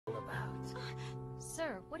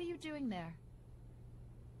Sir, what are you doing there?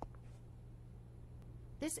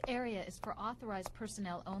 This area is for authorized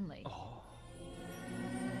personnel only. Oh.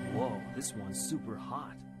 Whoa, this one's super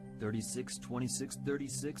hot. 36, 26,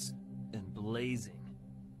 36, and blazing.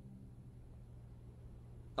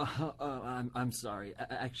 I'm sorry.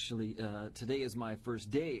 Actually, today is my first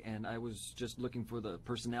day, and I was just looking for the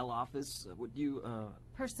personnel office. Would you,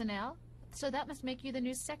 Personnel? So that must make you the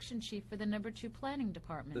new section chief for the No. 2 planning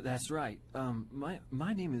department. That's right.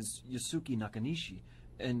 My name is Yasuki Nakanishi,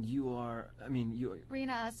 and you are, you...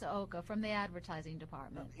 Rina Asaoka from the advertising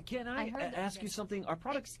department. Can I ask you something? Our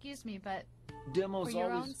product... Excuse me, but demos for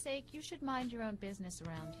your always... own sake, you should mind your own business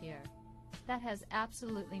around here. That has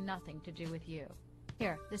absolutely nothing to do with you.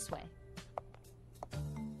 Here, this way.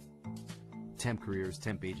 Temp Careers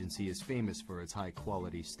Temp Agency is famous for its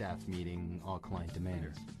high-quality staff meeting all client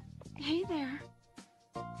demands. Hey there.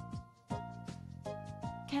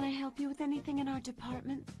 Can I help you with anything in our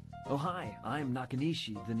department? Oh, hi. I'm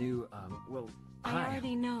Nakanishi, the new, hi. I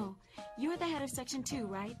already know. You're the head of Section 2,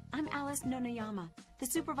 right? I'm Alice Nonoyama, the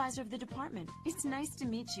supervisor of the department. It's nice to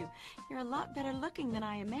meet you. You're a lot better looking than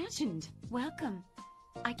I imagined. Welcome.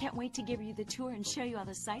 I can't wait to give you the tour and show you all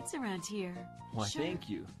the sights around here. Why, Sure. thank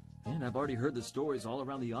you. And I've already heard the stories all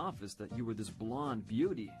around the office that you were this blonde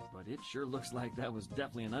beauty, but it sure looks like that was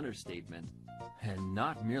definitely an understatement. And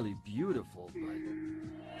not merely beautiful,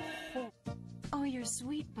 but... Oh, you're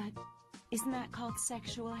sweet, but isn't that called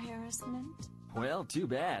sexual harassment? Well, too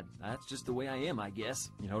bad. That's just the way I am, I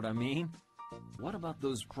guess. You know what I mean? What about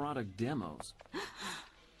those product demos?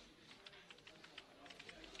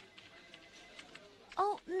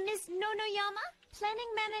 Oh, Miss Nonoyama?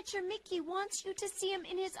 Planning Manager Mickey wants you to see him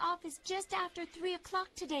in his office just after 3 o'clock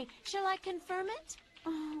today. Shall I confirm it?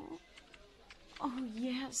 Oh,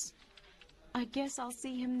 yes. I guess I'll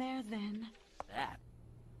see him there then. That